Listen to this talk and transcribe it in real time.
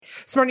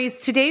Smarties,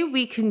 today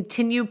we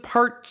continue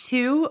part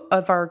 2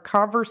 of our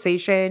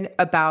conversation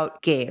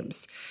about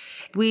games.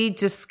 We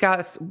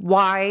discuss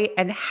why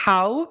and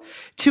how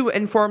to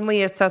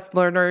informally assess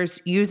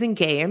learners using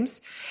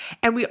games.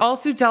 And we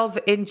also delve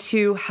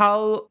into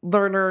how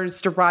learners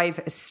derive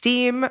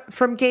esteem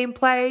from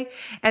gameplay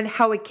and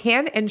how it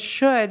can and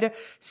should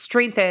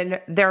strengthen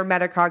their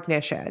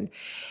metacognition.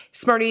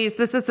 Smarties,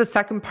 this is the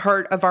second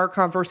part of our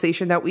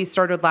conversation that we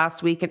started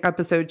last week in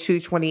episode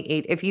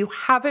 228. If you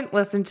haven't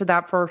listened to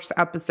that first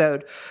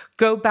episode,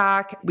 go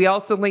back. We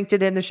also linked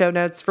it in the show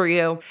notes for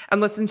you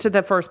and listen to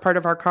the first part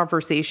of our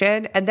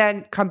conversation and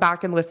then come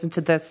back and listen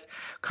to this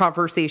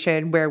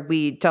conversation where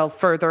we delve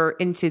further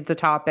into the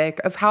topic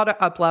of how to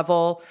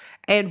uplevel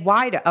and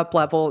why to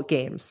uplevel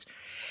games.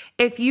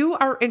 If you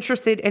are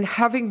interested in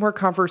having more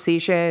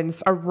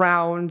conversations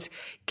around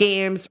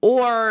games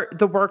or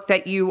the work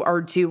that you are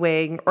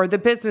doing or the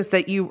business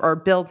that you are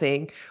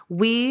building,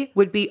 we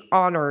would be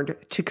honored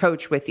to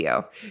coach with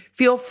you.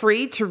 Feel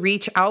free to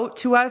reach out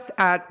to us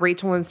at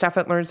Rachel and Steph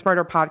at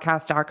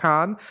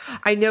LearnSmarterPodcast.com.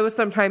 I know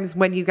sometimes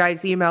when you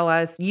guys email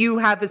us, you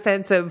have a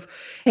sense of,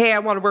 hey, I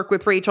want to work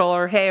with Rachel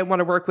or hey, I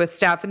want to work with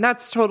Steph. And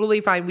that's totally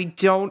fine. We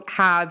don't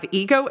have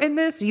ego in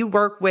this. You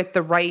work with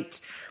the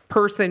right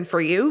person for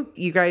you.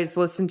 You guys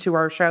listen to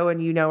our show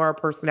and you know our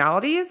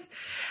personalities.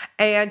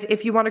 And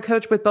if you want to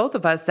coach with both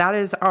of us, that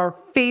is our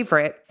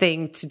favorite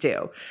thing to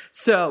do.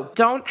 So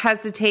don't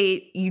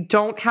hesitate. You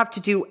don't have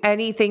to do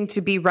anything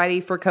to be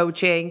ready for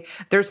coaching.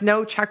 There's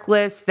no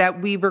checklist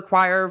that we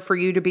require for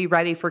you to be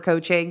ready for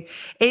coaching.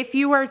 If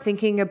you are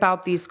thinking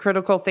about these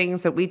critical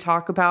things that we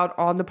talk about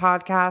on the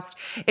podcast,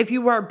 if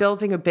you are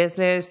building a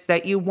business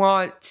that you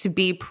want to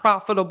be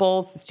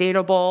profitable,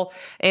 sustainable,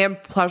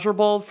 and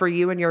pleasurable for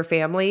you and your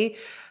family,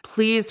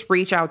 please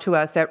reach out to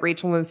us at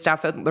Rachel and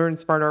Steph at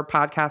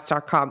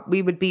LearnSmarterPodcast.com.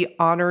 We would be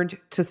honored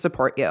to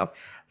support you.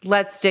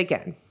 Let's dig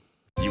in.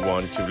 You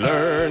want to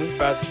learn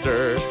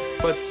faster,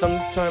 but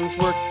sometimes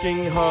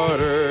working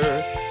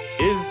harder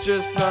is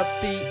just not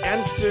the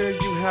answer.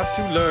 You have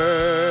to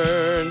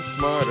learn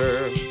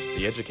smarter.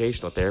 The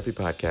Educational Therapy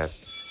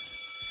Podcast.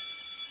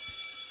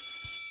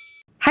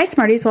 Hi,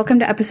 Smarties. Welcome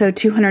to episode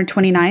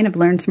 229 of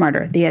Learn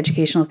Smarter, the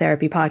Educational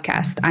Therapy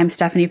Podcast. I'm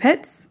Stephanie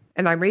Pitts.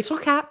 And I'm Rachel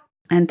Kapp.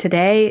 And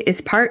today is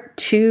part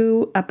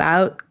 2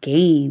 about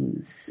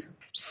games.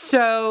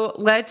 So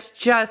let's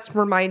just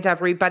remind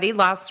everybody,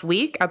 last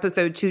week,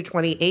 episode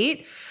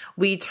 228,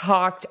 we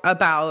talked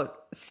about,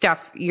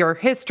 Steph, your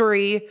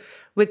history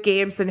with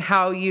games and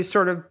how you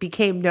sort of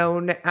became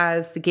known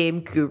as the game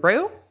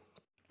guru.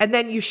 And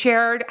then you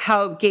shared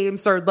how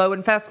games are low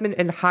investment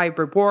and high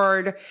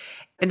reward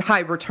and high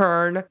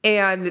return,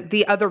 and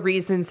the other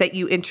reasons that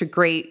you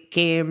integrate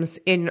games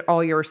in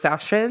all your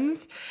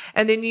sessions.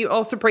 And then you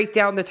also break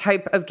down the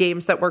type of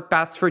games that work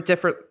best for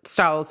different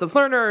styles of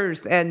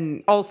learners.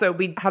 And also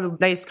we had a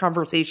nice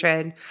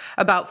conversation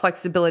about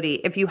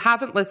flexibility. If you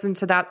haven't listened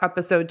to that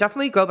episode,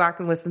 definitely go back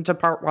and listen to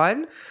part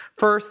 1.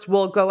 First,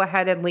 we'll go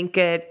ahead and link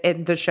it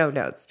in the show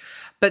notes.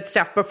 But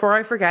Steph, before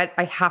I forget,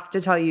 I have to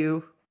tell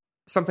you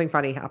something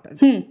funny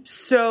happened.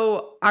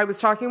 So I was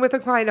talking with a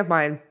client of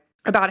mine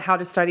about how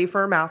to study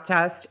for a math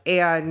test,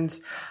 and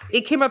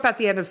it came up at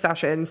the end of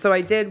session. So I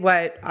did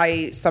what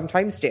I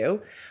sometimes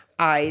do.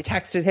 I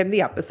texted him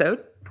the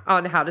episode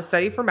on how to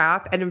study for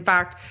math. And in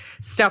fact,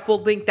 Steph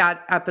will link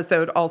that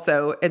episode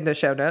also in the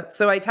show notes.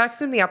 So I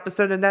texted him the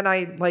episode, and then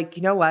I like,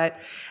 you know what?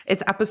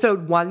 It's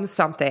episode 1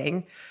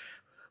 something,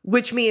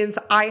 which means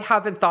I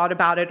haven't thought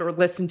about it or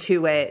listened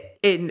to it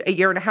in a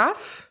year and a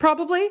half,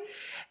 probably.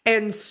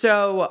 And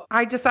so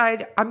I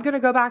decide I'm going to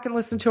go back and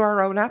listen to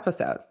our own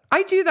episode.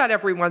 I do that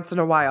every once in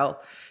a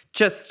while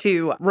just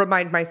to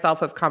remind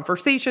myself of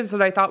conversations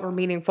that I thought were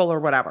meaningful or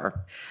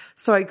whatever.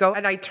 So I go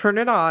and I turn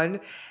it on.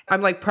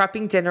 I'm like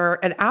prepping dinner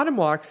and Adam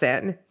walks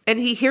in and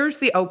he hears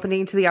the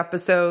opening to the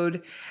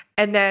episode.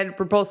 And then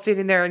we're both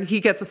standing there and he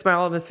gets a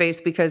smile on his face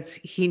because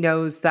he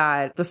knows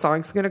that the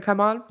song's going to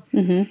come on.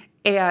 Mm-hmm.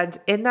 And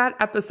in that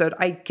episode,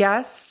 I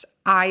guess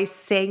I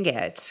sang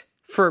it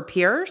for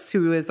Pierce,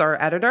 who is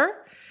our editor.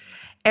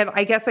 And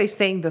I guess I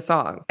sang the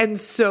song. And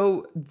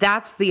so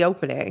that's the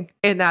opening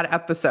in that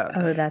episode.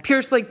 Oh, that's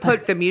Pierce like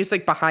put the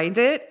music behind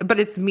it, but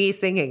it's me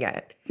singing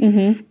it.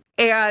 Mm-hmm.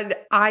 And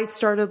I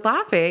started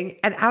laughing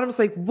and Adam's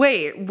like,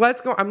 wait,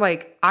 what's going on? I'm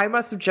like, I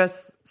must have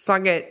just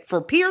sung it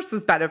for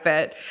Pierce's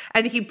benefit.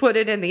 And he put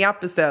it in the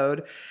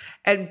episode.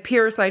 And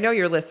Pierce, I know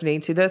you're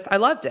listening to this. I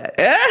loved it.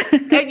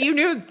 And you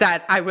knew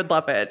that I would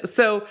love it.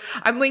 So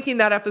I'm linking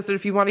that episode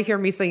if you want to hear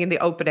me singing the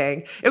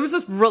opening. It was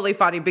just really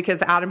funny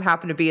because Adam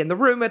happened to be in the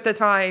room at the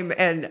time.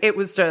 And it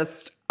was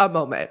just a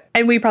moment.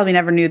 And we probably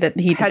never knew that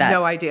he did that. Had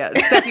no idea.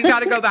 Steph, you got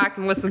to go back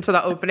and listen to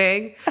the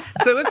opening.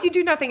 So if you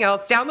do nothing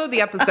else, download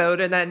the episode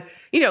and then,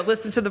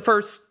 listen to the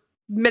first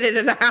minute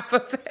and a half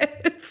of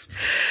it.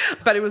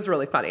 But it was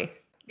really funny.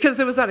 Because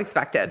it was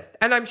unexpected.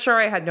 And I'm sure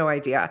I had no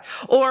idea.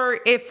 Or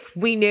if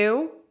we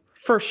knew,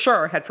 for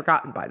sure had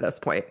forgotten by this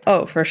point.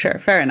 Oh, for sure.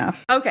 Fair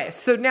enough. Okay,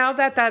 so now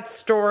that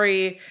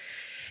story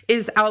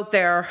is out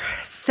there,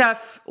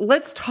 Steph,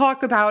 let's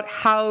talk about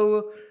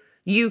how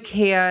you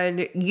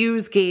can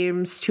use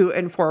games to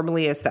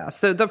informally assess.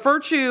 So the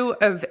virtue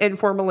of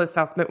informal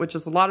assessment, which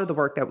is a lot of the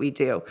work that we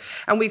do,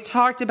 and we've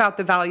talked about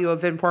the value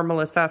of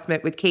informal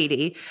assessment with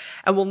Katie,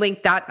 and we'll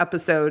link that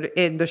episode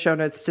in the show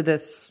notes to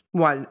this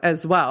one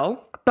as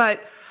well.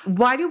 But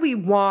why do we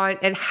want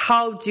and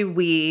how do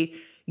we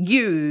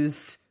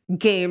use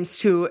games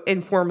to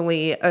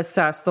informally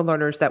assess the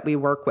learners that we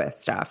work with,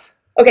 Steph?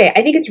 Okay,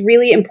 I think it's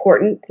really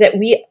important that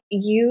we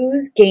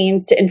use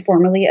games to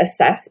informally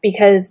assess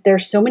because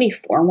there's so many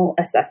formal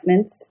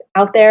assessments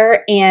out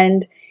there.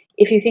 And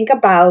if you think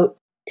about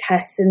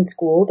tests in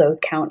school, those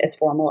count as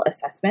formal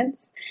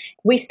assessments.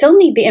 We still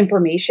need the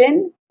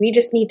information. We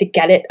just need to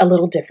get it a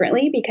little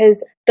differently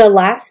because the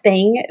last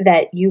thing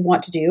that you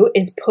want to do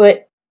is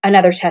put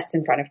another test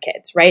in front of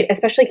kids, right?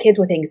 Especially kids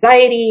with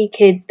anxiety,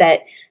 kids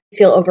that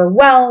feel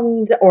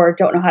overwhelmed or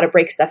don't know how to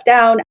break stuff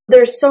down.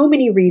 There's so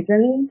many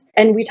reasons.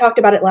 And we talked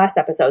about it last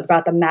episode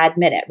about the Mad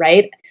Minute,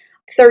 right?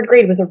 Third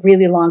grade was a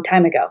really long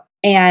time ago.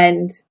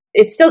 And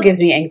it still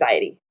gives me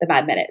anxiety, the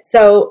Mad Minute.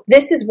 So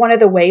this is one of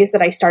the ways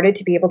that I started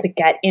to be able to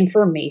get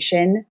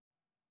information.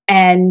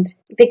 And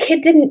the kid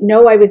didn't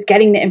know I was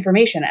getting the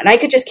information. And I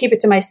could just keep it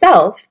to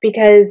myself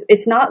because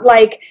it's not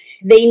like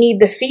they need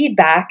the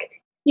feedback.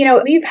 You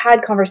know, we've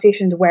had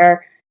conversations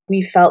where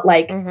we felt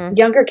like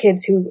younger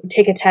kids who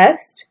take a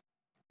test,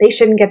 they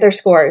shouldn't get their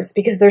scores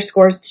because their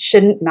scores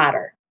shouldn't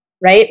matter,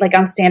 right? Like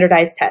on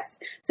standardized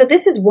tests. So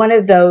this is one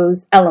of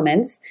those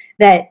elements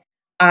that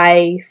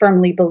I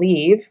firmly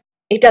believe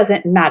it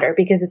doesn't matter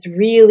because it's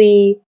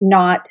really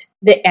not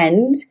the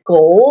end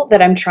goal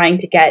that I'm trying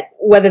to get,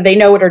 whether they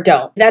know it or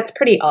don't. That's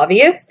pretty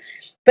obvious,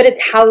 but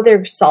it's how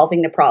they're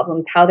solving the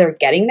problems, how they're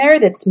getting there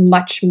that's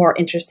much more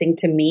interesting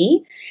to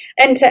me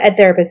and to ed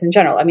therapists in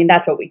general. I mean,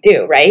 that's what we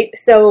do, right?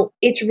 So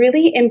it's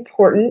really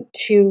important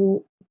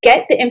to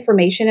get the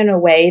information in a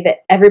way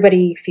that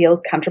everybody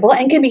feels comfortable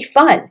and can be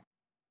fun.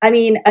 I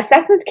mean,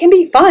 assessments can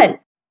be fun.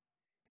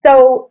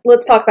 So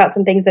let's talk about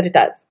some things that it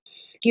does.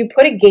 You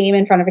put a game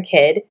in front of a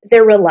kid,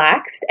 they're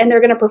relaxed and they're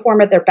going to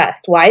perform at their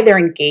best. Why? They're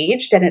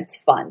engaged and it's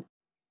fun.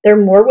 They're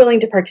more willing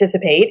to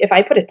participate. If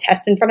I put a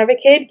test in front of a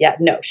kid,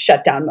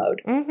 shutdown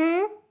mode.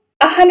 100%.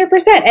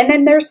 And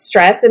then there's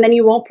stress and then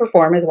you won't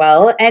perform as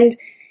well. And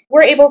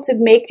we're able to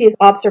make these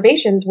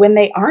observations when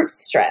they aren't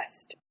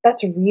stressed.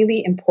 That's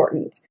really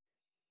important.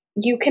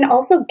 You can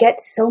also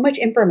get so much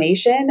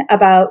information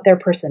about their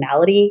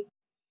personality,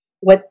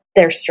 what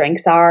their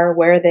strengths are,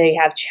 where they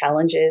have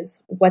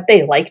challenges, what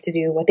they like to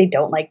do, what they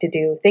don't like to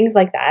do, things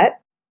like that.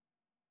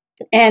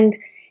 And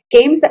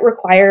games that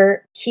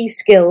require key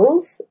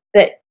skills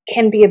that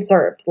can be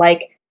observed,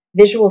 like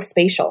visual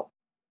spatial.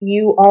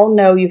 You all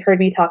know, you've heard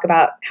me talk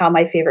about how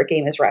my favorite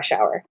game is Rush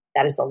Hour.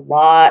 That is a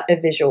lot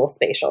of visual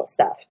spatial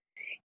stuff.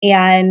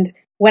 And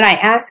when I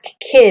ask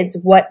kids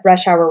what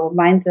Rush Hour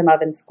reminds them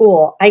of in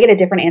school, I get a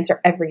different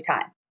answer every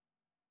time.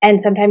 And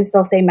sometimes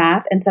they'll say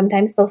math and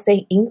sometimes they'll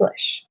say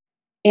English.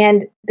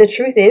 And the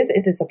truth is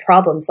it's a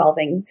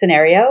problem-solving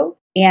scenario.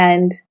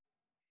 And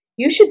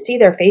you should see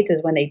their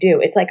faces when they do.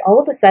 It's like all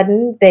of a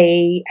sudden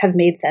they have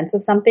made sense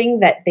of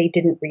something that they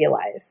didn't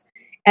realize.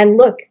 And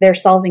look, they're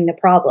solving the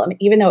problem,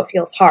 even though it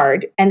feels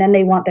hard. And then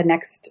they want the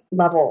next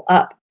level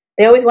up.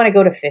 They always want to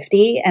go to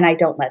 50, and I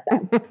don't let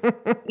them.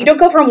 You don't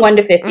go from 1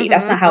 to 50.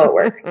 That's not how it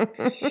works.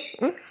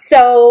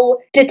 So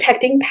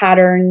detecting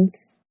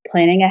patterns,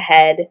 planning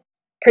ahead,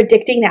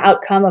 predicting the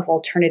outcome of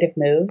alternative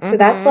moves. So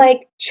that's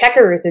like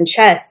checkers and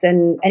chess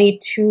and any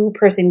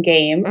two-person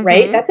game,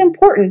 right? That's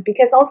important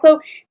because also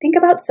think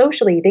about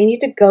socially. They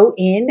need to go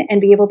in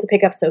and be able to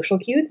pick up social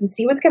cues and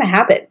see what's going to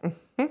happen.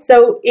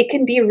 So it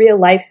can be real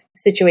life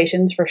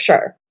situations for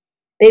sure.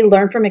 They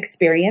learn from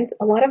experience.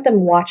 A lot of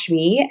them watch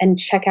me and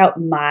check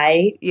out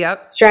my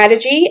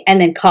strategy and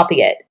then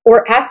copy it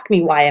or ask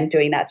me why I'm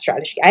doing that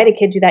strategy. I had a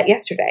kid do that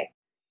yesterday.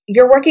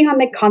 You're working on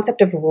the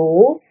concept of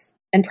rules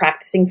and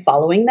practicing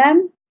following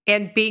them.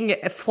 And being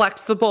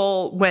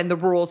flexible when the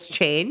rules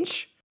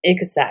change.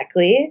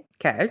 Exactly.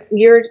 Okay.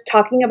 You're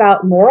talking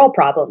about moral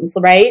problems,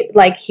 right?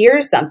 Like,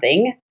 here's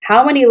something.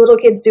 How many little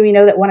kids do we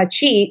know that want to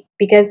cheat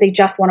because they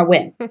just want to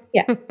win?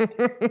 Yeah,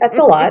 that's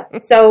a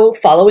lot. So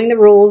following the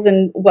rules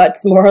and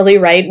what's morally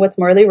right, what's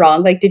morally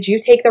wrong. Like, did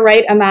you take the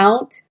right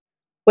amount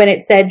when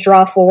it said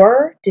draw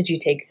 4? Did you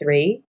take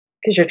 3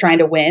 because you're trying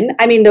to win?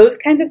 I mean, those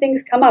kinds of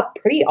things come up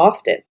pretty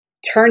often.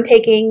 Turn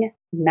taking,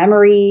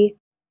 memory,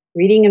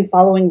 reading and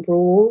following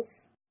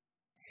rules,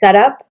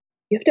 setup.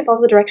 You have to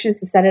follow the directions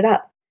to set it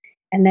up.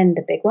 And then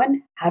the big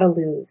one, how to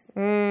lose.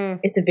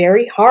 It's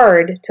very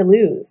hard to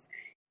lose.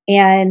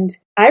 And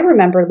I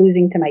remember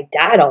losing to my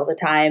dad all the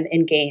time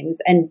in games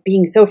and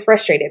being so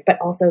frustrated, but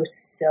also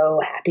so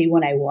happy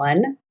when I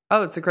won.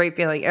 Oh, it's a great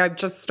feeling. I've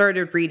just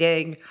started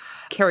reading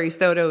Carrie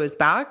Soto is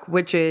Back,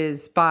 which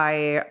is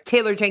by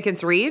Taylor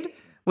Jenkins Reid,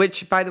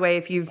 which, by the way,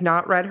 if you've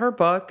not read her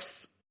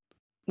books,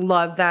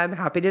 love them.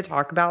 Happy to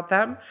talk about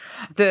them.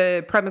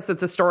 The premise of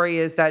the story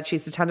is that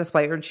she's a tennis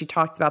player and she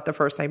talks about the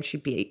first time she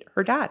beat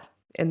her dad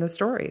in the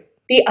story.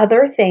 The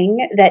other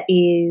thing that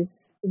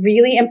is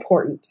really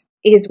important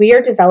is we are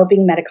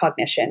developing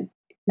metacognition.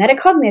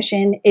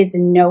 Metacognition is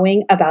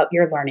knowing about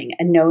your learning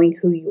and knowing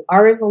who you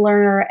are as a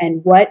learner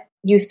and what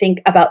you think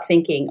about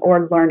thinking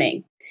or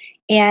learning.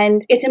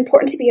 And it's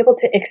important to be able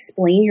to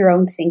explain your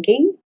own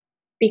thinking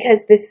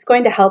because this is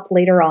going to help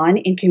later on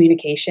in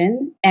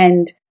communication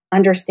and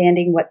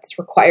understanding what's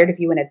required of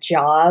you in a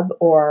job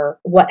or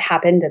what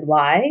happened and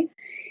why.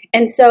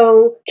 And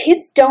so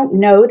kids don't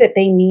know that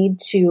they need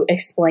to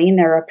explain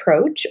their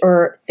approach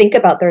or think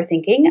about their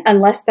thinking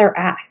unless they're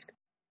asked.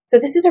 So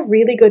this is a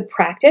really good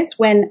practice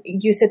when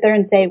you sit there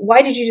and say,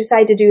 why did you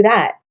decide to do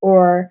that?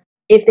 Or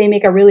if they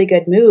make a really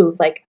good move,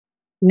 like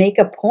make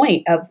a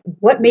point of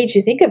what made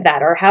you think of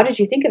that? Or how did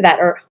you think of that?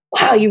 Or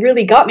wow, you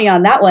really got me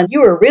on that one.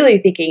 You were really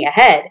thinking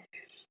ahead.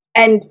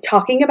 And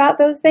talking about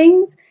those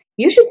things,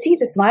 you should see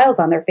the smiles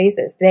on their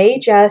faces. They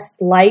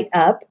just light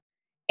up.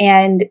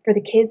 And for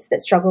the kids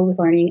that struggle with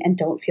learning and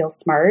don't feel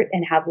smart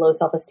and have low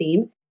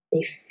self-esteem,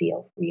 they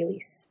feel really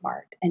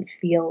smart and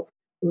feel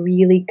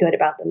really good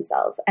about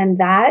themselves. And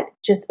that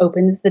just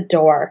opens the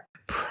door.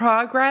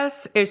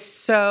 Progress is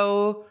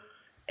so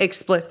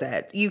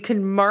explicit. You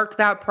can mark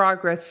that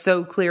progress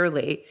so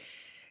clearly.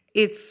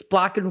 It's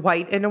black and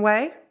white in a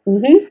way.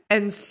 Mm-hmm.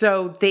 And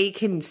so they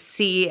can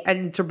see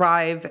and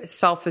derive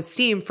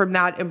self-esteem from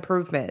that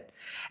improvement.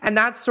 And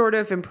that sort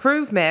of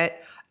improvement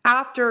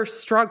after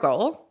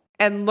struggle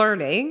and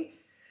learning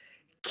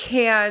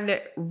can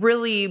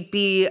really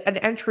be an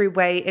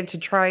entryway into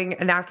trying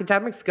an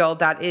academic skill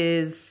that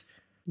is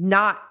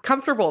not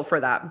comfortable for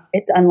them.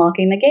 It's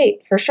unlocking the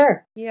gate for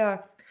sure. Yeah.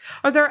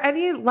 Are there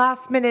any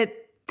last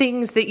minute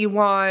things that you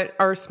want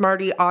our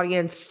Smarty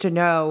audience to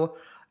know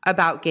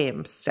about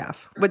games,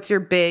 Steph? What's your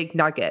big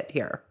nugget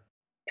here?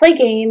 Play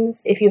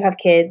games if you have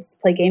kids.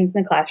 Play games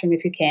in the classroom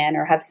if you can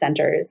or have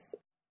centers.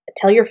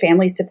 Tell your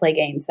families to play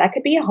games. That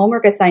could be a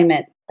homework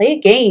assignment. Play a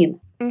game.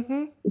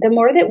 Mm-hmm. The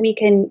more that we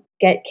can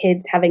get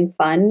kids having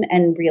fun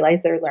and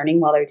realize they're learning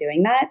while they're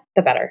doing that,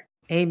 the better.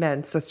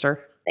 Amen,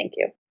 sister. Thank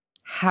you.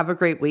 Have a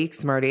great week,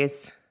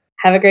 Smarties.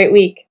 Have a great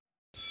week.